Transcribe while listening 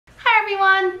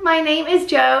my name is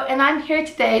Jo and I'm here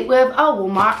today with a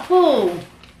Walmart haul.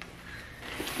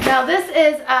 Now this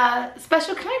is a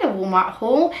special kind of Walmart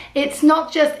haul. It's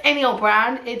not just any old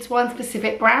brand, it's one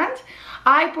specific brand.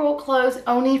 I brought clothes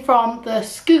only from the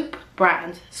Scoop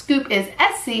brand. Scoop is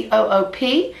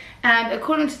S-C-O-O-P, and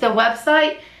according to the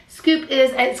website, Scoop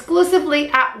is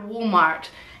exclusively at Walmart.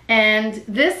 And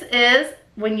this is,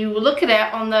 when you look at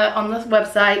it on this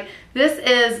website, this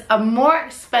is a more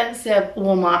expensive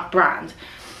Walmart brand.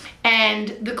 And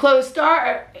the clothes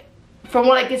start, from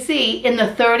what I can see, in the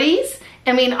 30s.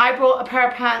 I mean, I brought a pair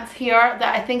of pants here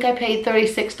that I think I paid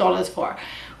 $36 for,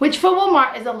 which for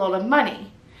Walmart is a lot of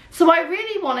money. So I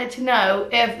really wanted to know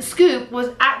if Scoop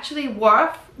was actually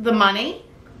worth the money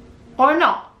or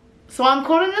not. So I'm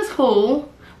calling this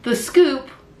haul the Scoop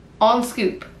on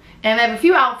Scoop. And I have a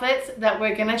few outfits that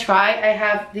we're gonna try. I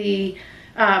have the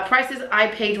prices I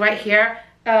paid right here.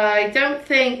 I don't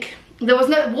think,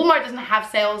 Walmart doesn't have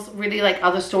sales really like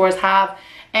other stores have,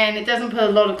 and it doesn't put a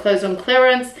lot of clothes on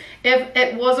clearance. If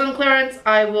it was on clearance,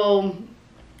 I will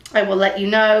let you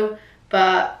know,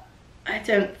 but I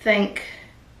don't think,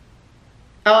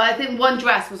 oh, I think one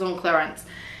dress was on clearance.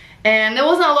 And there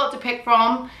wasn't a lot to pick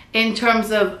from in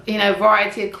terms of, you know,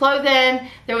 variety of clothing.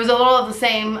 There was a lot of the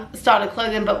same style of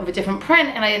clothing but with a different print,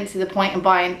 and I didn't see the point in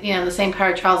buying, you know, the same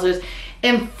pair of trousers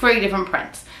in 3 different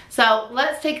prints. So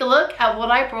let's take a look at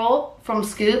what I brought from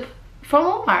Scoop from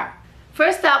Walmart.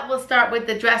 First up, we'll start with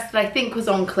the dress that I think was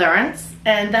on clearance,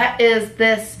 and that is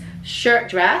this shirt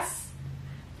dress.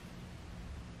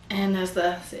 And there's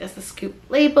the Scoop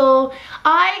label.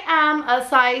 I am a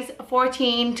size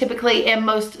 14 typically in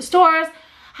most stores.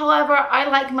 However, I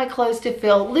like my clothes to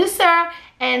feel looser,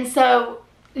 and so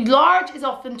large is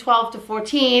often 12 to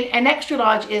 14 and extra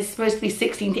large is supposed to be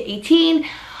 16 to 18.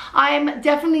 I'm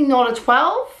definitely not a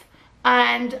 12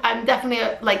 and I'm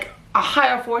definitely like a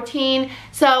higher 14,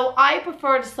 so I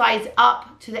prefer to size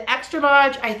up to the extra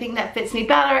large. I think that fits me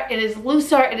better. It is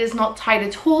looser, it is not tight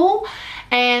at all,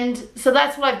 and so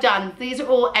that's what I've done. These are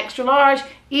all extra large,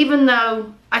 even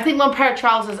though I think one pair of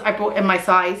trousers I brought in my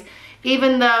size,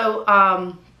 even though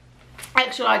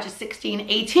extra large is 16,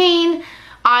 18.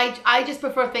 I just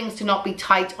prefer things to not be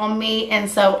tight on me, and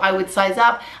so I would size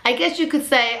up. I guess you could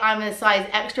say I'm a size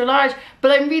extra large, but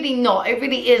I'm really not. It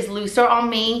really is looser on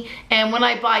me, and when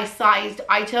I buy sized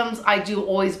items, I do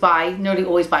nearly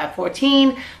always buy a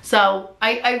 14. So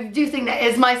I do think that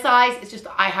is my size. It's just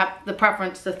I have the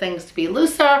preference for things to be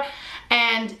looser,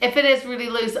 and if it is really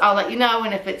loose, I'll let you know,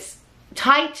 and if it's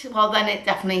tight, well then it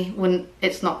definitely wouldn't,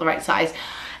 it's not the right size.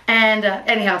 And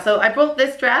anyhow, so I brought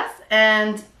this dress,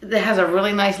 and it has a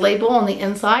really nice label on the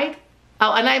inside.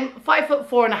 Oh, and I'm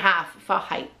 5'4.5" for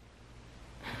height.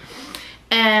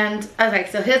 And okay,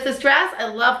 so here's this dress. I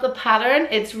love the pattern.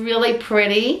 It's really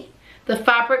pretty. The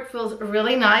fabric feels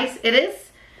really nice. It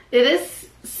is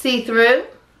see-through,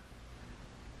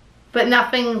 but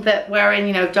nothing that wearing,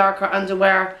 you know, darker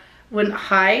underwear wouldn't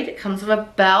hide. It comes with a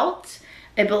belt.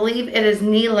 I believe it is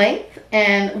knee length,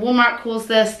 and Walmart calls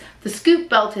this the Scoop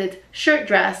belted shirt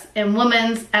dress in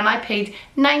women's, and I paid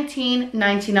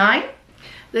 $19.99.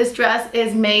 This dress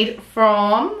is made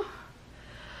from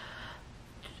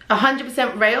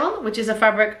 100% rayon, which is a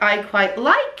fabric I quite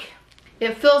like.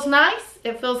 It feels nice.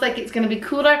 It feels like it's going to be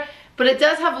cooler, but it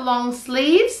does have long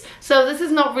sleeves, so this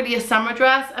is not really a summer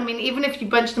dress. I mean, even if you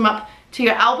bunch them up to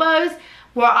your elbows.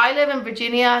 Where I live in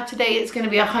Virginia, today it's going to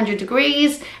be 100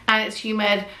 degrees and it's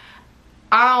humid.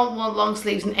 I don't want long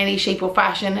sleeves in any shape or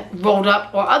fashion, rolled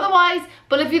up or otherwise,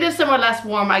 but if you live somewhere less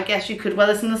warm, I guess you could wear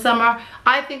this in the summer.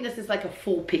 I think this is like a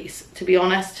full piece, to be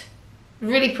honest.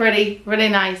 Really pretty, really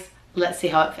nice. Let's see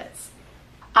how it fits.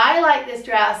 I like this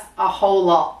dress a whole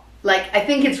lot. Like, I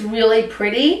think it's really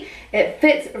pretty. It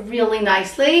fits really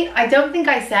nicely. I don't think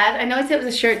I said, I know I said it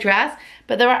was a shirt dress,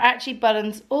 but there are actually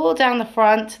buttons all down the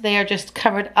front. They are just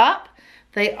covered up.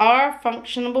 They are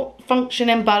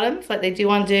functioning buttons, like they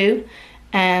do undo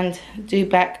and do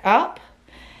back up.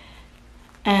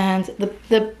 And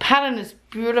the pattern is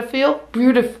beautiful,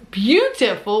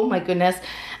 my goodness.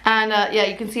 And yeah,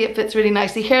 you can see it fits really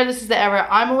nicely here. This is the area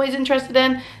I'm always interested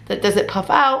in, that does it puff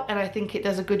out, and I think it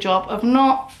does a good job of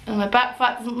not, and my back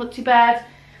fat doesn't look too bad.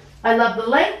 I love the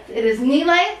length. It is knee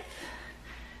length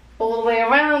all the way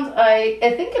around. I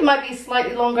think it might be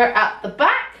slightly longer at the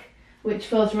back, which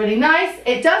feels really nice.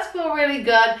 It does feel really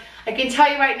good. I can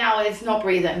tell you right now, it's not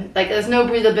breathing. Like, there's no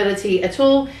breathability at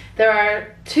all. There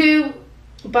are 2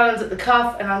 buttons at the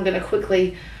cuff, and I'm gonna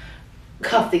quickly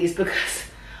cuff these because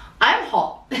I'm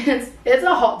hot. It's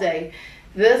a hot day.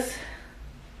 This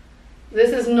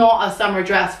is not a summer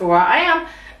dress for where I am,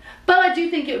 but I do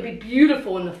think it would be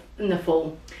beautiful in the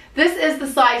fall. This is the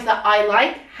size that I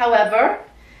like. However,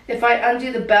 if I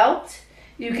undo the belt,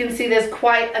 you can see there's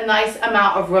quite a nice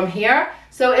amount of room here.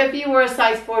 So if you were a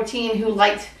size 14 who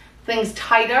liked things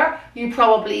tighter, you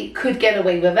probably could get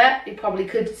away with it. You probably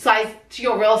could size to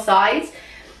your real size.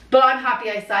 But I'm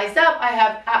happy I sized up. I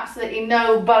have absolutely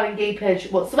no button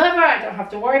gapage whatsoever. I don't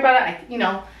have to worry about it.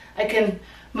 I can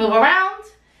move around.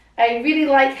 I really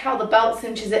like how the belt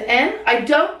cinches it in. I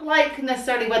don't like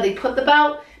necessarily where they put the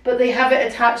belt, but they have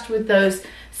it attached with those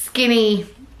skinny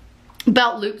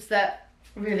belt loops that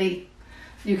really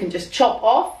you can just chop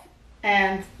off,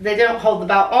 and they don't hold the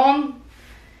belt on.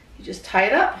 You just tie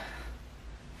it up,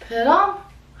 put it on,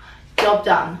 job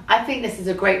done. I think this is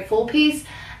a great full piece,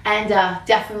 and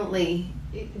definitely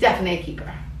a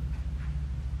keeper.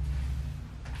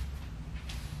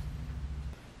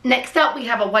 Next up, we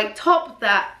have a white top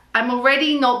that I'm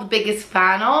already not the biggest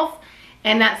fan of,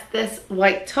 and that's this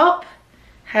white top.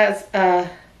 Has a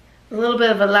little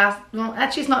bit of elastic. Well,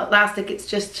 actually, it's not elastic. It's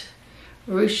just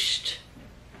ruched.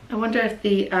 I wonder if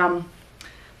the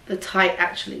tie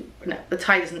actually, no, the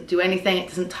tie doesn't do anything. It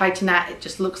doesn't tighten that. It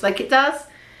just looks like it does.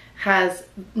 Has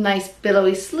nice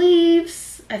billowy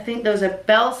sleeves. I think those are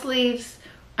bell sleeves.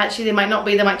 Actually, they might not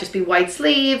be. They might just be wide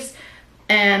sleeves.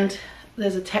 And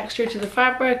there's a texture to the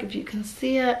fabric, if you can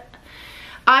see it.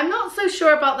 I'm not so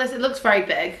sure about this. It looks very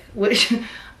big, which isn't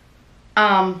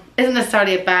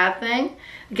necessarily a bad thing.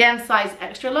 Again, size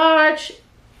extra large.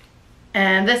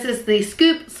 And this is the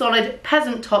Scoop Solid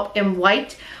Peasant Top in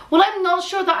white. What I'm not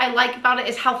sure that I like about it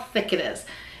is how thick it is.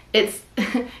 It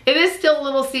is still a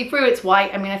little see-through. It's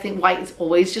white. I mean, I think white is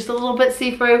always just a little bit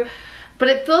see-through, but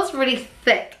it feels really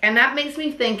thick, and that makes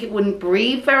me think it wouldn't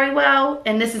breathe very well.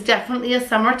 And this is definitely a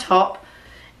summer top,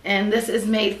 and this is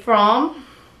made from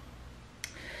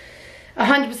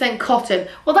 100% cotton.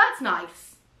 Well, that's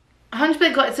nice.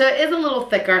 100% cotton, so it is a little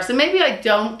thicker, so maybe I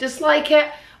don't dislike it.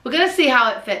 We're gonna see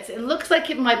how it fits. It looks like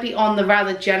it might be on the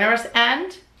rather generous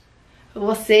end.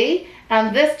 We'll see.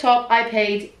 And this top I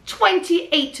paid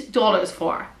 $28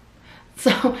 for.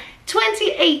 So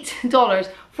 $28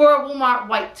 for a Walmart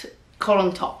white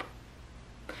cotton top.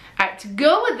 Alright, to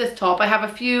go with this top, I have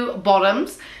a few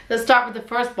bottoms. Let's start with the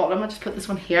first bottom. I'll just put this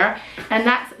one here. And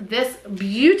that's this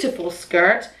beautiful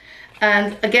skirt.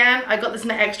 And again, I got this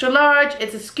in an extra large.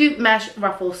 It's a scoop mesh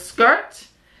ruffle skirt.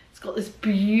 It's got this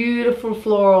beautiful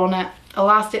floral on it,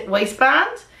 elastic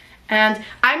waistband. And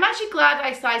I'm actually glad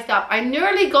I sized up. I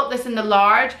nearly got this in the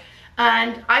large,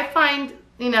 and I find,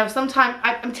 sometimes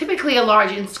I'm typically a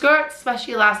large in skirts,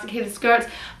 especially elasticated skirts,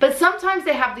 but sometimes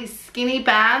they have these skinny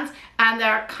bands and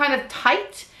they're kind of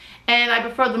tight, and I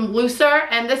prefer them looser.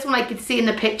 And this one I could see in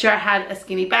the picture had a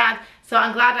skinny band, so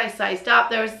I'm glad I sized up.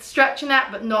 There's stretch in it,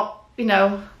 but not,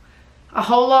 a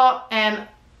whole lot. And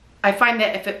I find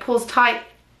that if it pulls tight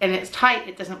and it's tight,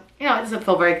 it doesn't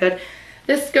feel very good.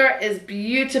 This skirt is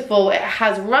beautiful. It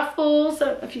has ruffles,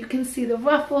 if you can see the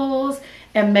ruffles,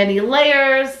 and many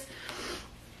layers.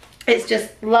 It's just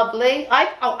lovely.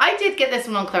 I did get this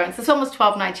one on clearance. This one was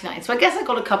 $12.99, so I guess I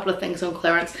got a couple of things on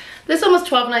clearance. This one was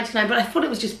 $12.99, but I thought it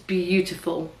was just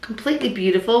beautiful, completely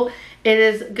beautiful.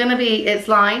 It's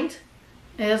lined.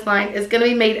 It is lined. It's gonna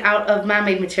be made out of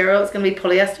man-made material. It's gonna be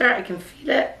polyester. I can feel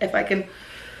it if I can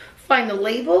find the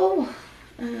label.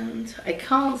 And I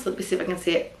can't, so let me see if I can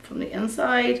see it from the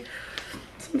inside.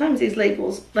 Sometimes these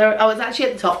labels, it's actually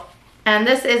at the top. And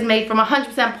this is made from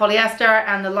 100% polyester,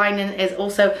 and the lining is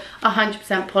also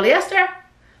 100% polyester.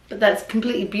 But that's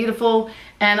completely beautiful.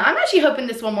 And I'm actually hoping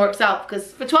this one works out,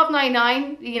 because for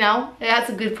 $12.99, that's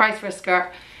a good price for a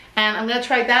skirt. And I'm gonna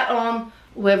try that on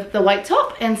with the white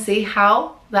top and see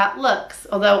how that looks.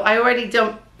 Although I already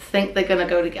don't think they're gonna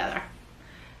go together.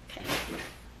 Okay.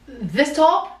 This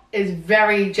top is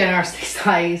very generously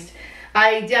sized.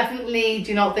 I definitely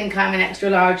do not think I'm an extra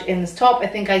large in this top. I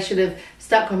think I should have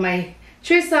stuck with my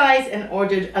true size and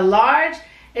ordered a large.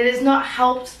 It is not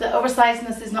helped, the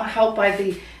oversizedness is not helped by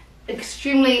the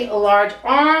extremely large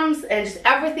arms, and just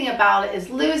everything about it is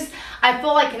loose. I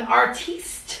feel like an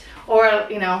artiste, or a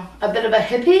bit of a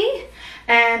hippie.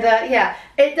 And yeah,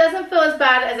 it doesn't feel as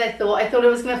bad as I thought. I thought it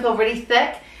was gonna feel really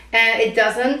thick, and it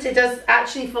doesn't. It does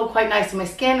actually feel quite nice on my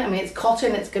skin. I mean, it's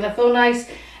cotton, it's gonna feel nice,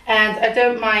 and I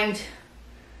don't mind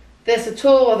this at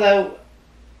all, although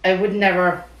I would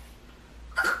never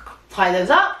tie those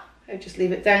up. I would just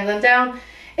leave it dangling down.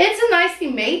 It's a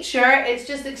nicely made shirt. It's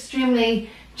just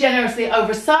extremely generously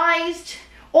oversized,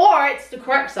 or it's the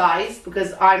correct size,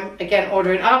 because I'm again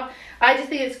ordering up. I just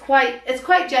think it's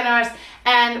quite generous,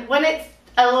 and when it's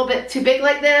a little bit too big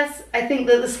like this, I think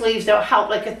that the sleeves don't help.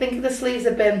 Like, I think if the sleeves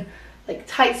have been like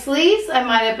tight sleeves, I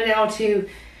might have been able to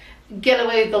get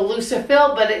away with the looser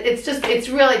feel, but it's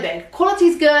really big.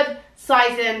 Quality's good,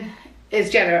 sizing is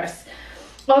generous.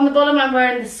 On the bottom I'm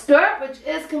wearing the skirt, which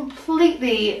is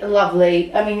completely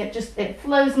lovely. I mean, it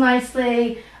flows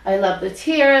nicely. I love the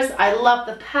tiers. I love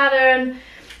the pattern.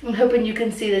 I'm hoping you can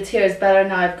see the tiers better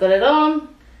now I've got it on.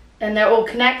 And they're all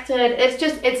connected.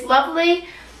 It's lovely.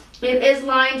 It is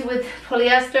lined with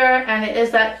polyester, and it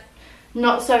is that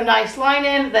not so nice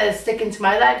lining that is sticking to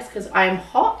my legs because I'm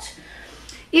hot.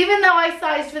 Even though I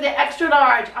sized for the extra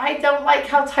large, I don't like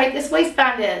how tight this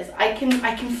waistband is. I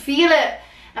can feel it.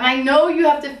 And I know you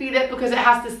have to feel it because it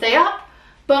has to stay up,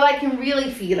 but I can really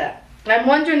feel it. I'm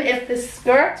wondering if this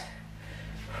skirt,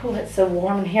 oh, it's so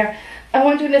warm in here. I'm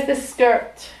wondering if this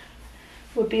skirt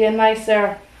would be a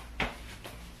nicer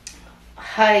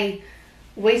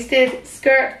high-waisted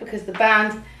skirt because the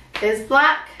band is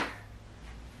black.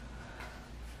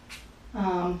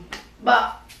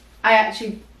 But I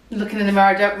actually, looking in the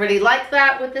mirror, don't really like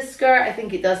that with this skirt. I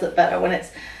think it does look better when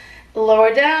it's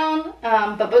lower down,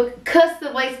 but because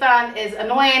the waistband is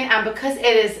annoying and because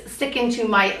it is sticking to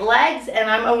my legs and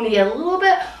I'm only a little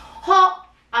bit hot,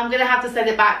 I'm gonna have to send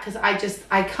it back because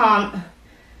I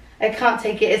can't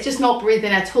take it. It's just not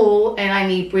breathing at all, and I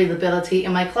need breathability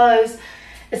in my clothes,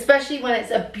 especially when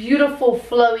it's a beautiful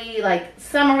flowy like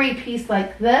summery piece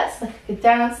like this, like I could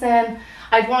dance in.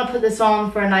 I'd want to put this on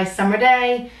for a nice summer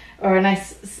day or a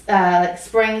nice like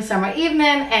spring summer evening,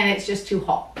 and it's just too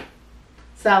hot.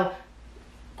 So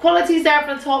quality's there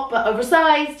for the top, but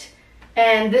oversized.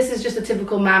 And this is just a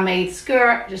typical man-made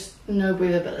skirt, just no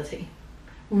breathability.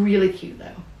 Really cute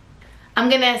though. I'm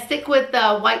gonna stick with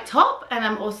the white top, and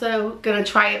I'm also gonna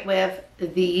try it with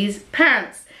these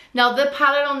pants. Now the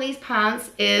pattern on these pants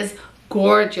is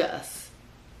gorgeous.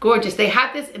 Gorgeous. They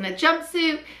had this in a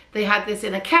jumpsuit, they had this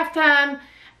in a kaftan,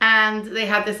 and they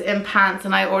had this in pants,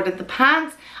 and I ordered the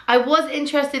pants. I was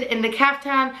interested in the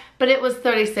kaftan, but it was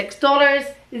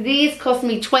 $36. These cost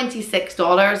me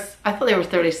 $26. I thought they were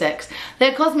 $36.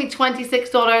 They cost me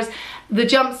 $26. The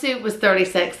jumpsuit was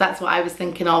 $36. That's what I was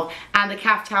thinking of. And the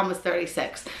kaftan was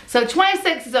 $36. So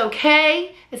 $26 is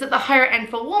okay. It's at the higher end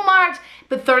for Walmart,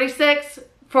 but $36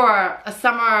 for a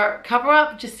summer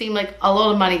cover-up just seemed like a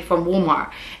lot of money from Walmart.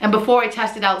 And before I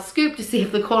tested out Scoop to see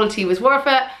if the quality was worth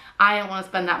it, I don't want to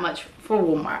spend that much for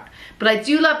Walmart. But I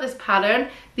do love this pattern.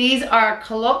 These are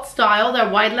culotte style, they're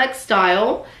wide-legged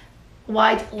style,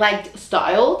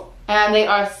 and they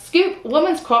are Scoop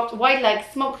women's cropped wide-leg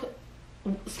smoked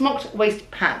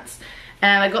waist pants.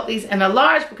 And I got these in a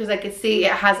large because I could see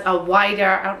it has a wider,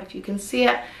 I don't know if you can see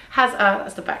it,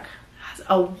 that's the back, has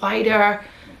a wider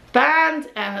band,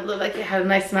 and it looked like it had a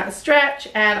nice amount of stretch,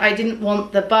 and I didn't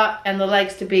want the butt and the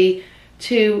legs to be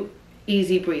too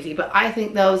easy breezy. But I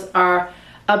think those are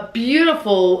a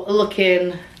beautiful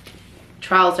looking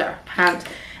trouser pant,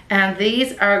 and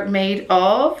these are made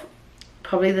of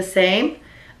probably the same,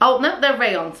 oh no, they're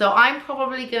rayon, so I'm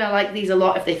probably gonna like these a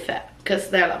lot if they fit because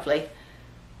they're lovely,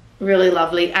 really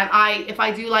lovely. And if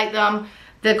I do like them,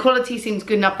 the quality seems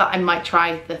good enough that I might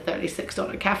try the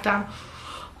 $36 kaftan.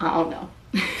 I don't know.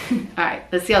 All right,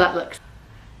 let's see how that looks.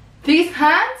 These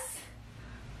pants,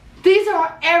 these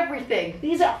are everything.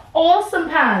 These are awesome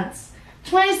pants.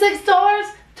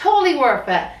 $26, totally worth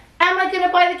it. Am I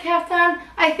gonna buy the kaftan?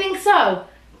 I think so.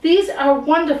 These are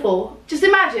wonderful. Just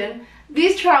imagine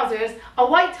these trousers, a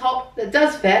white top that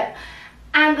does fit,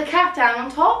 and the kaftan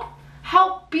on top.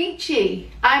 How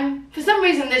beachy. For some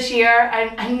reason this year,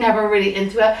 I'm never really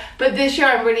into it, but this year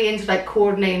I'm really into like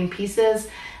coordinating pieces,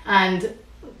 and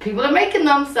people are making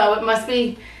them, so it must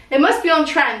be on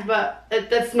trend, but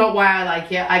that's not why I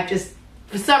like it. I just,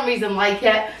 for some reason, like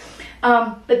it.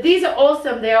 But these are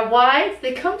awesome. They are wide.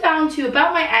 They come down to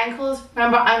about my ankles.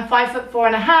 Remember, I'm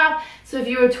 5'4.5", so if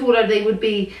you were taller, they would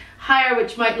be higher,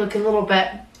 which might look a little bit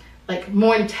like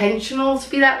more intentional to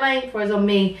be that length, whereas on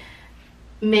me,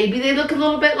 maybe they look a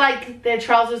little bit like they're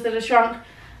trousers that are shrunk.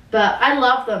 But I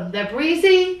love them. They're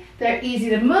breezy. They're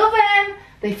easy to move in.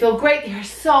 They feel great. They're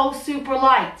so super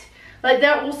light. Like,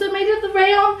 they're also made of the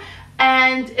rayon,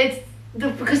 and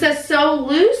because they're so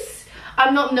loose,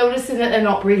 I'm not noticing that they're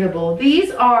not breathable. These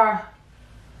are,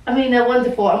 I mean, they're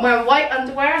wonderful. I'm wearing white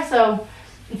underwear, so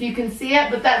if you can see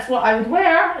it, but that's what I would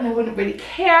wear, and I wouldn't really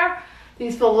care.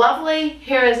 These feel lovely.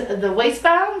 Here is the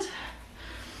waistband.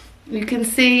 You can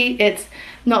see it's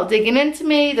not digging into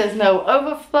me. There's no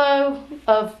overflow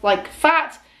of like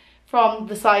fat from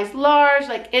the size large.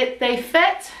 Like, they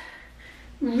fit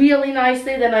really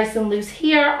nicely. They're nice and loose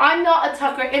here. I'm not a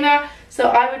tucker inner, so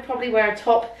I would probably wear a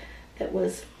top that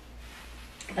was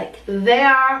like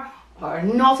there, or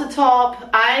not a top.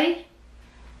 I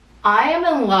am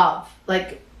in love.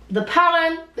 Like, the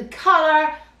pattern, the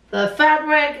color, the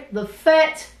fabric, the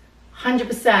fit,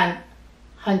 100%.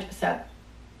 100%.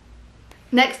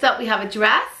 Next up we have a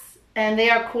dress, and they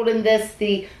are calling this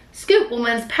the Scoop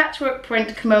Woman's Patchwork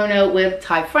Print Kimono with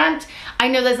tie front. I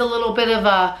know there's a little bit of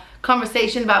a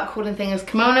conversation about calling things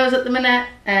kimonos at the minute,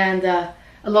 and a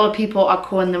lot of people are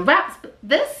calling them wraps, but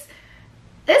this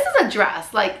is a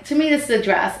dress. Like, to me this is a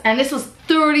dress, and this was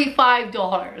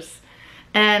 $35.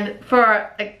 And for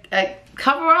a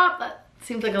cover up, that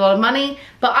seems like a lot of money,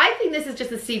 but I think this is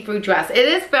just a see-through dress. It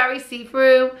is very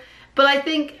see-through, but I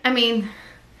think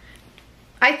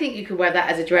you could wear that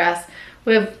as a dress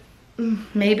with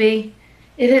maybe,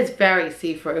 it is very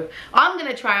see-through. I'm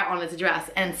gonna try it on as a dress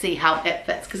and see how it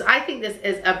fits, because I think this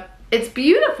is it's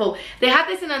beautiful. They have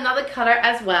this in another color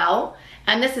as well,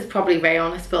 and this is probably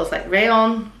rayon. This feels like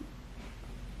rayon.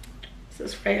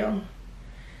 This is rayon.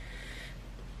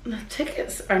 The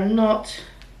tickets are not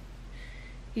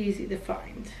easy to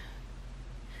find.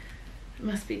 It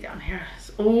must be down here.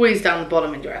 It's always down the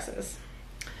bottom in dresses.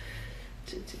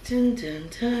 Dun, dun, dun,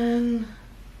 dun.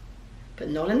 But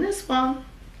not in this one,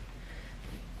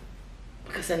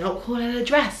 because they're not calling it a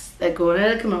dress, they're calling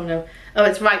it a kimono. Oh,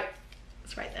 it's right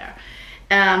there.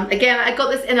 Again, I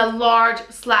got this in a large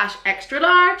 / extra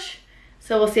large,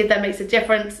 so we'll see if that makes a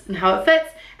difference in how it fits.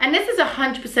 And this is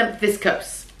 100%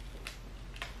 viscose,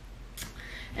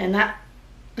 and that,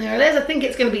 there it is. I think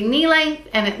it's going to be knee length,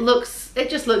 and it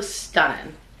just looks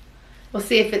stunning. We'll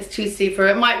see if it's too see-through.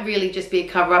 It might really just be a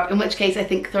cover up, in which case I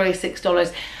think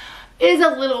 $36 is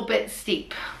a little bit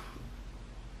steep.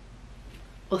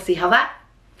 We'll see how that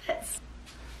fits.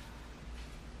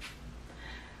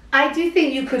 I do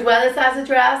think you could wear this as a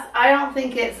dress. I don't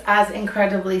think it's as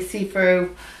incredibly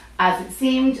see-through as it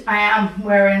seemed. I am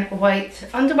wearing white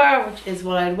underwear, which is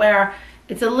what I'd wear.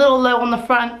 It's a little low on the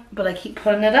front, but I keep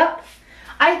putting it up.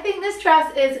 I think this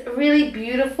dress is really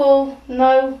beautiful.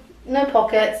 No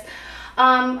pockets.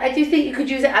 I do think you could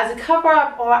use it as a cover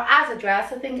up or as a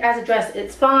dress. I think as a dress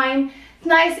it's fine. It's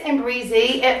nice and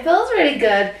breezy. It feels really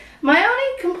good. My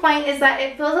only complaint is that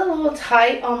it feels a little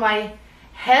tight on my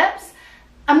hips.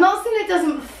 I'm not saying it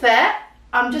doesn't fit.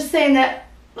 I'm just saying that,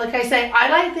 like I say, I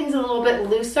like things a little bit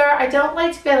looser. I don't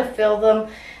like to be able to feel them.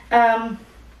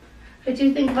 I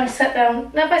do think if I sit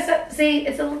down, see,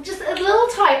 it's just a little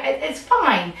tight. It's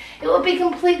fine. It would be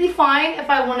completely fine if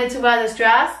I wanted to wear this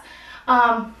dress.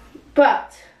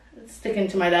 But it's sticking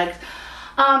to my legs.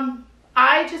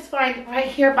 I just find right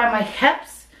here by my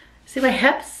hips, see my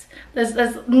hips?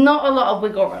 There's not a lot of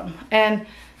wiggle room, and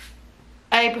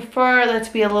I prefer there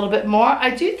to be a little bit more. I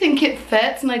do think it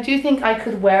fits, and I do think I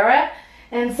could wear it,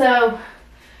 and so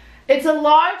it's a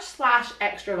large /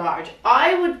 extra large.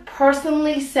 I would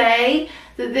personally say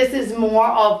that this is more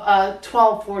of a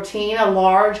 12-14, a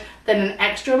large, than an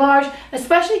extra large,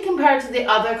 especially compared to the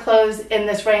other clothes in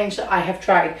this range that I have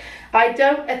tried. I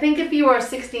think if you are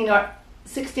 16 or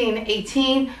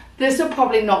 18, this will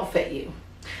probably not fit you.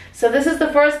 So this is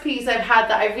the first piece I've had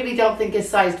that I really don't think is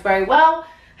sized very well.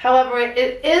 However,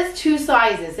 it is two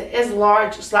sizes. It is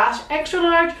large / extra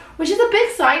large, which is a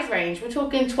big size range. We're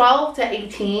talking 12 to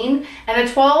 18, and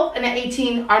a 12 and an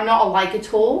 18 are not alike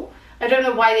at all. I don't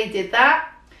know why they did that,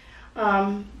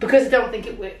 because I don't think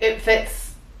it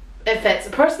fits. It fits.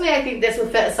 Personally, I think this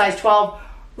would fit a size 12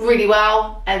 really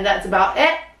well, and that's about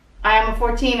it. I am a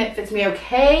 14, it fits me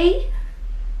okay.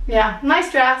 Yeah,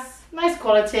 nice dress, nice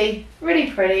quality,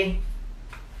 really pretty.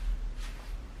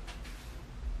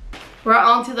 We're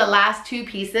on to the last two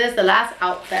pieces, the last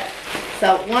outfit.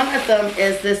 So one of them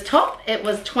is this top. It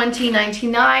was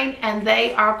 $20.99, and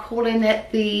they are calling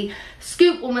it the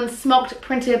Scoop Woman Smoked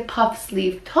Printed Puff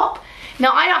Sleeve Top.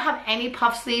 Now, I don't have any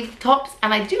puff sleeve tops,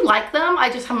 and I do like them. I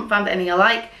just haven't found any I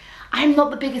like. I'm not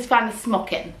the biggest fan of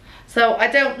smocking, so I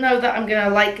don't know that I'm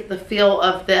gonna like the feel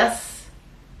of this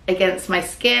against my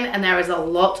skin, and there is a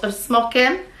lot of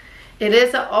smocking. It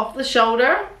is off the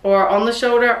shoulder or on the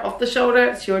shoulder, off the shoulder,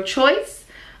 it's your choice.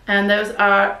 And those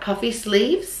are puffy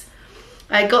sleeves.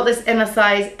 I got this in a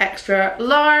size extra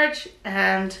large,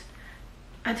 and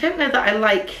I don't know that I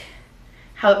like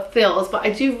how it feels, but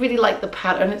I do really like the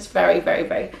pattern. It's very, very,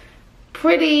 very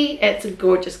pretty. It's a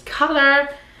gorgeous color.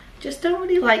 Just don't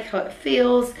really like how it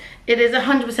feels. It is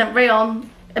 100% rayon.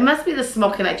 It must be the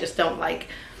smocking I just don't like.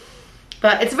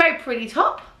 But it's a very pretty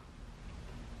top.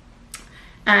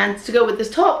 And to go with this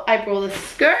top, I brought this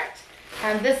skirt,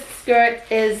 and this skirt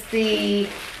is the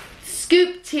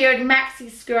Scoop Tiered Maxi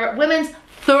Skirt, women's,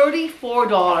 $34.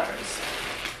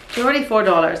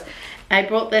 $34. I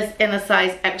brought this in a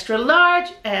size extra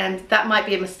large, and that might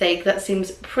be a mistake. That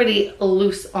seems pretty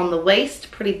loose on the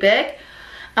waist, pretty big.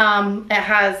 It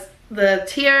has the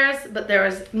tiers, but there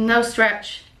is no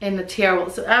stretch in the tier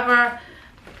whatsoever,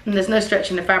 and there's no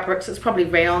stretch in the fabric, so it's probably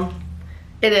rayon.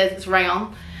 It is, it's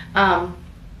rayon.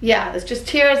 Yeah, it's just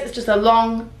tiers. It's just a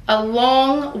long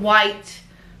white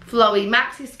flowy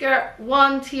maxi skirt.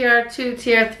 1 tier, 2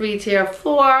 tier, 3 tier,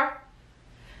 4.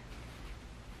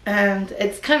 And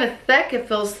it's kind of thick. It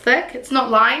feels thick. It's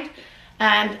not lined.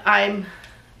 And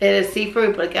it is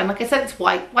see-through, but again, like I said, it's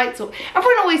white. So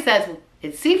everyone always says, well,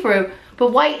 it's see-through,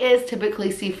 but white is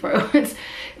typically see-through. It's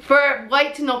for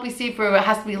white to not be see-through, it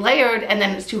has to be layered, and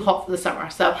then it's too hot for the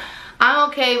summer. So I'm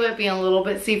okay with being a little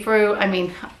bit see-through. I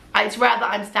mean, it's rare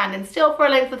that I'm standing still for a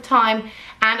length of time,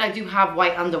 and I do have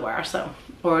white underwear,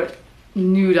 or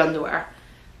nude underwear.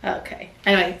 Okay,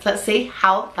 anyway, so let's see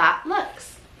how that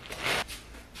looks.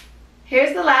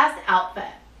 Here's the last outfit.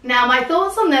 Now my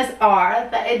thoughts on this are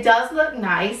that it does look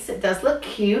nice, it does look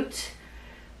cute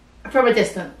from a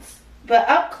distance, but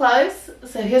up close,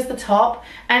 so here's the top,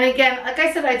 and again, like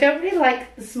I said, I don't really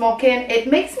like the smocking. It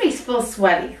makes me feel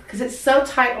sweaty because it's so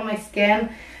tight on my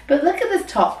skin, but look at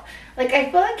this top. Like,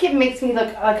 I feel like it makes me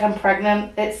look like I'm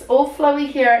pregnant. It's all flowy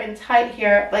here and tight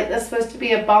here, like there's supposed to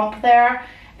be a bump there,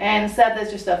 and instead there's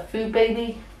just a food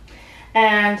baby.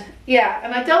 And yeah,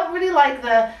 and I don't really like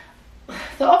the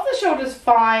off the shoulder's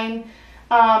fine,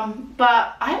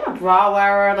 but I'm a bra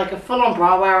wearer, like a full-on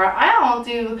bra wearer. I don't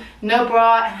do no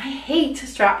bra, and I hate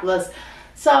strapless.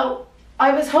 So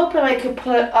I was hoping I could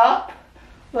put it up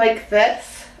like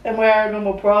this and wear a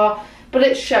normal bra, but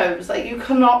it shows, like you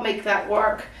cannot make that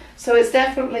work. So it's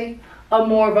definitely a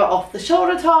more of an off the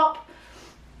shoulder top,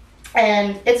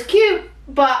 and it's cute,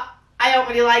 but I don't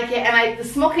really like it. And the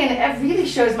smocking, it really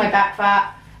shows my back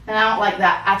fat, and I don't like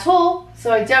that at all.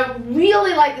 So I don't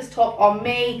really like this top on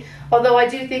me, although I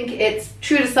do think it's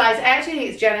true to size. I actually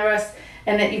think it's generous,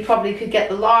 and that you probably could get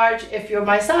the large if you're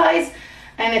my size,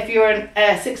 and if you're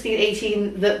a 16,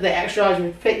 18, the extra large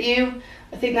would fit you.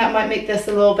 I think that might make this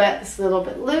a little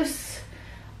bit loose,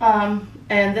 and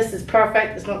this is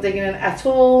perfect. It's not digging in at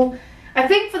all. I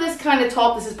think for this kind of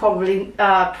top, this is probably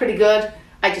pretty good.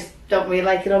 I just don't really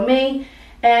like it on me.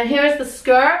 And here's the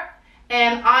skirt.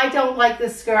 And I don't like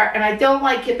this skirt, and I don't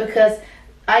like it because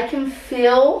I can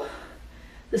feel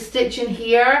the stitch in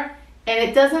here, and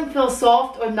it doesn't feel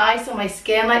soft or nice on my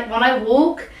skin. Like when I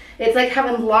walk, it's like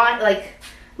having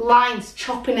lines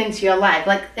chopping into your leg.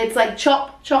 Like it's like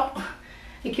chop, chop.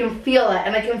 You can feel it,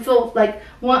 and I can feel like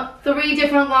 3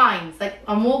 different lines. Like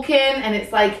I'm walking, and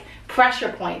it's like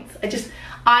pressure points.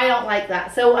 I don't like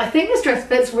that. So I think this dress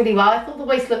fits really well. I thought the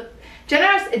waist looked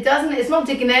generous. It's not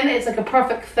digging in. It's like a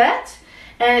perfect fit.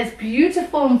 And it's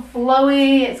beautiful and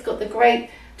flowy. It's got the great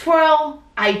twirl.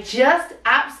 I just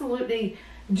absolutely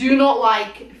do not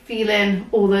like feeling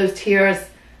all those tiers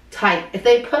tight. If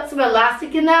they put some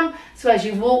elastic in them, so as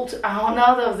you walked, I don't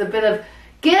know, there was a bit of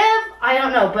give, I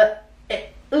don't know, but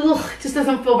it just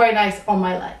doesn't feel very nice on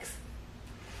my legs.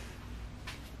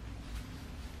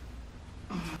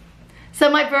 So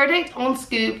my verdict on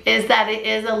Scoop is that it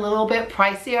is a little bit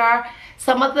pricier.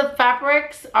 Some of the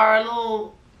fabrics are a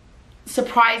little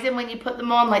surprising when you put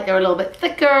them on, like they're a little bit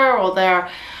thicker, or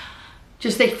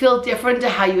they feel different to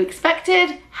how you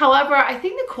expected. However, I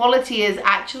think the quality is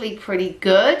actually pretty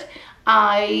good. Do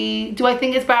I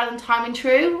think it's better than Time and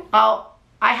True? Well,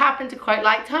 I happen to quite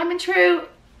like Time and True.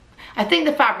 I think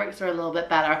the fabrics are a little bit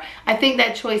better. I think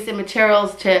their choice in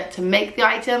materials to make the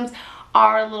items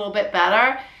are a little bit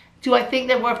better. Do I think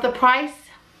they're worth the price?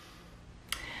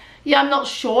 Yeah, I'm not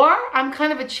sure. I'm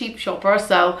kind of a cheap shopper,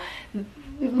 so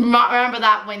remember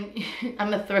that when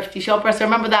I'm a thrifty shopper, so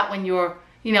remember that when you're,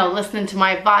 listening to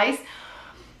my advice.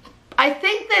 I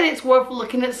think that it's worth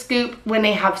looking at Scoop when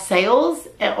they have sales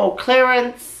or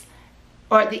clearance,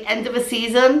 or at the end of a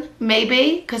season,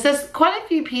 maybe, because there's quite a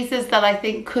few pieces that I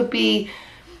think could be,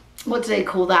 what do they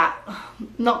call that?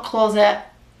 Not closet.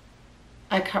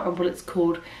 I can't remember what it's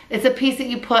called. It's a piece that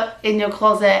you put in your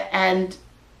closet, and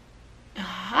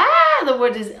the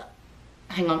word is,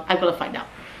 hang on, I've got to find out.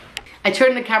 I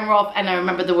turned the camera off and I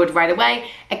remember the word right away.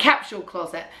 A capsule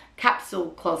closet.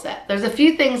 Capsule closet. There's a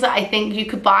few things that I think you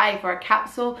could buy for a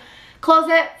capsule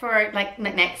closet for like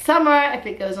next summer if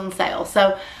it goes on sale.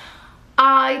 So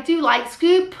I do like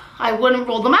Scoop. I wouldn't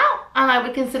rule them out, and I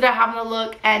would consider having a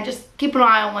look, and just keep an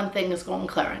eye on when things go on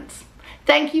clearance.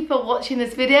 Thank you for watching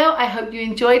this video. I hope you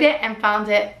enjoyed it and found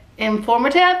it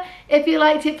informative. If you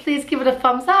liked it, please give it a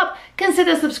thumbs up.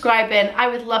 Consider subscribing. I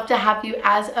would love to have you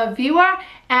as a viewer,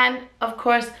 and of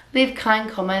course leave kind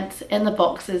comments in the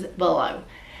boxes below.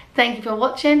 Thank you for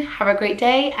watching. Have a great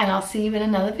day, and I'll see you in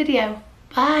another video.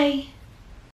 Bye.